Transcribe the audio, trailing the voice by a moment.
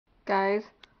Guys,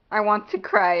 I want to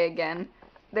cry again.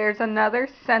 There's another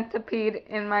centipede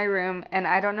in my room, and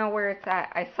I don't know where it's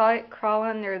at. I saw it crawl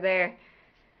under there.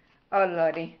 Oh,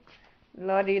 lordy.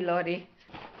 Lordy, lordy.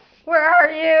 Where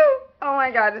are you? Oh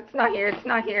my god, it's not here, it's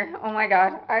not here. Oh my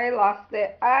god, I lost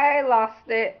it. I lost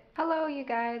it. Hello, you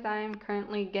guys. I'm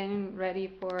currently getting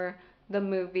ready for the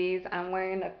movies. I'm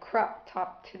wearing a crop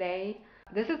top today.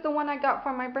 This is the one I got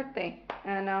for my birthday.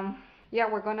 And, yeah,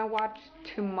 we're gonna watch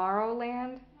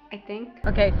Tomorrowland, I think.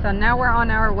 Okay, so now we're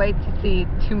on our way to see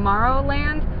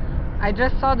Tomorrowland. I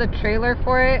just saw the trailer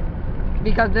for it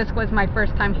because this was my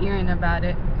first time hearing about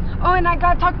it. Oh, and I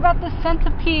gotta talk about the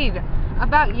centipede.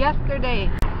 About yesterday,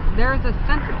 there's a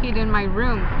centipede in my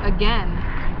room again.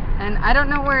 And I don't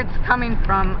know where it's coming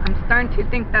from. I'm starting to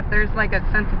think that there's like a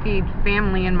centipede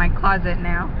family in my closet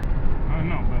now. I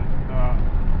know, but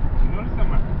you notice that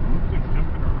my boobs are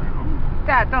jumping around?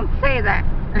 Dad, don't say that.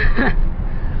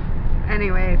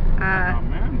 Anyways, I got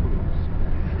man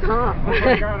boobs. stop. Oh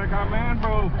my god, I got man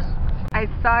boobs. I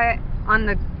saw it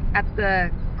at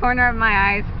the corner of my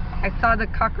eyes. I saw the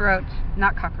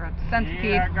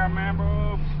centipede. Yeah, I got man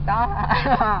boobs.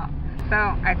 Stop. So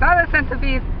I saw the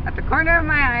centipede at the corner of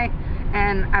my eye,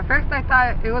 and at first I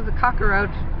thought it was a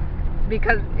cockroach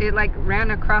because it like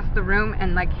ran across the room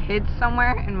and like hid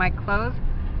somewhere in my clothes.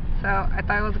 So I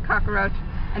thought it was a cockroach,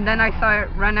 and then I saw it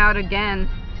run out again,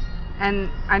 and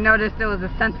I noticed it was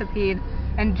a centipede.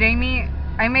 And Jamie,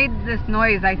 I made this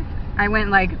noise. I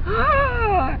went like,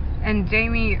 ah! And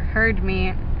Jamie heard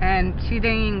me, and she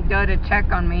didn't go to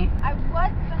check on me. I was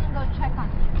gonna go check on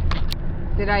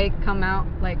you. Did I come out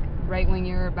like right when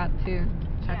you were about to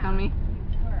check on me?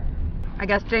 Sure. I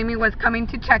guess Jamie was coming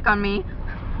to check on me,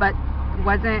 but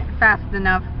wasn't fast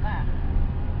enough.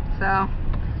 So,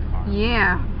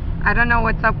 yeah. I don't know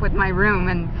what's up with my room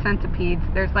and centipedes.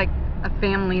 There's like a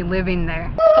family living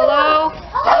there. Hello?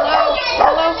 Hello?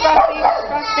 Hello, Frosty?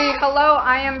 Frosty, hello.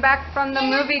 I am back from the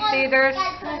movie theaters.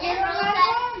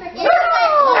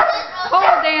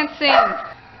 Pole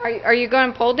dancing! Are you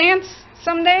going to pole dance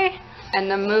someday?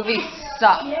 And the movie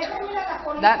sucked.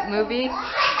 That movie,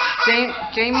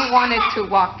 Jamie wanted to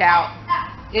walk out.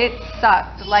 It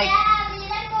sucked. Like,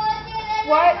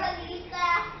 what?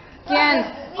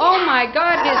 Jen, oh my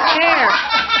god,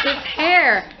 his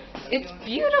hair, it's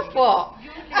beautiful.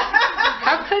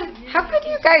 How could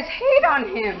you guys hate on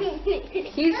him?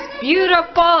 He's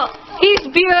beautiful. He's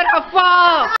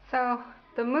beautiful. So,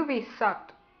 the movie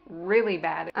sucked really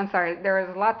bad. I'm sorry, there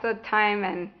was lots of time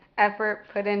and effort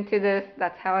put into this.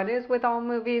 That's how it is with all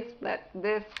movies, but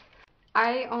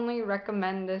I only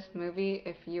recommend this movie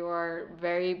if you are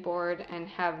very bored and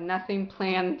have nothing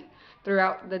planned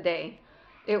throughout the day.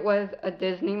 It was a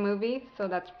Disney movie, so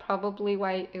that's probably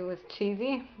why it was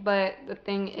cheesy, but the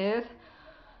thing is,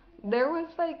 there was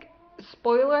like,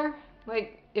 spoiler,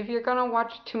 like if you're gonna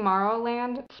watch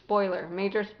Tomorrowland, spoiler,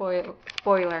 major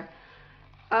spoiler,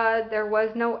 there was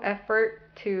no effort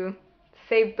to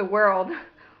save the world.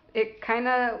 It kind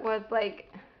of was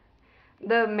like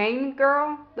the main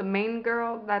girl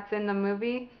that's in the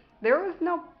movie, there was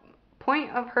no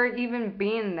point of her even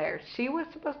being there. She was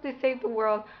supposed to save the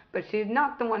world, but she's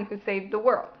not the one who saved the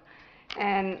world.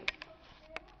 And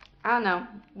I don't know,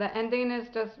 the ending is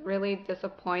just really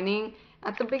disappointing.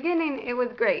 At the beginning, it was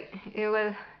great.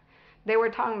 They were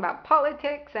talking about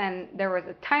politics, and there was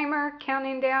a timer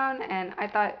counting down, and I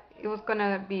thought it was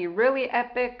gonna be really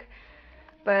epic.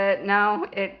 But no,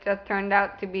 it just turned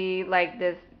out to be like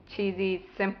this cheesy,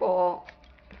 simple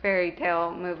fairy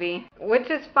tale movie. Which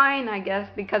is fine, I guess,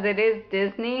 because it is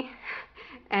Disney.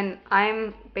 And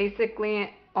I'm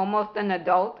basically almost an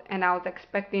adult, and I was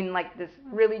expecting like this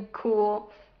really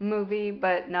cool movie,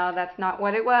 but no, that's not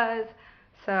what it was.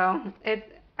 So,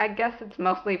 I guess it's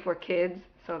mostly for kids,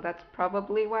 so that's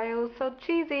probably why it was so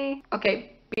cheesy.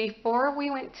 Okay, before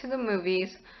we went to the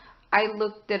movies, I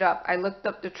looked it up. I looked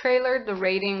up the trailer, the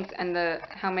ratings, and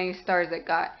how many stars it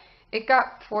got. It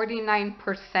got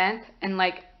 49%, and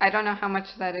like, I don't know how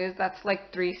much that is. That's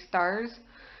like 3 stars.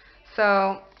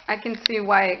 So, I can see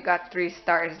why it got 3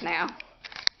 stars now.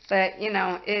 But, you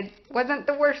know, it wasn't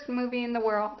the worst movie in the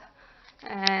world.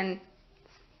 And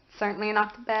certainly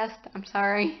not the best. I'm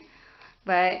sorry.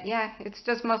 But, yeah, it's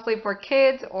just mostly for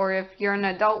kids, or if you're an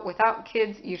adult without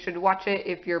kids, you should watch it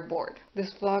if you're bored.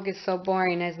 This vlog is so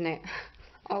boring, isn't it?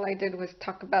 All I did was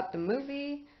talk about the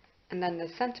movie, and then the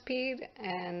centipede,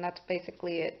 and that's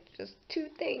basically it. Just 2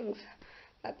 things.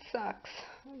 That sucks.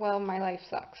 Well, my life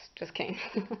sucks. Just kidding.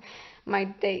 My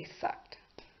day sucked.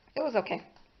 It was okay.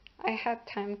 I had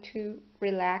time to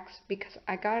relax because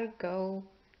I gotta go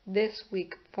this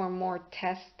week for more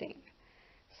testing.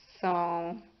 So,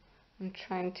 I'm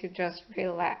trying to just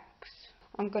relax.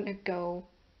 I'm gonna go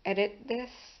edit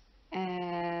this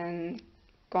and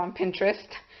go on Pinterest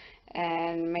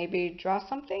and maybe draw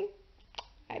something.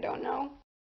 I don't know.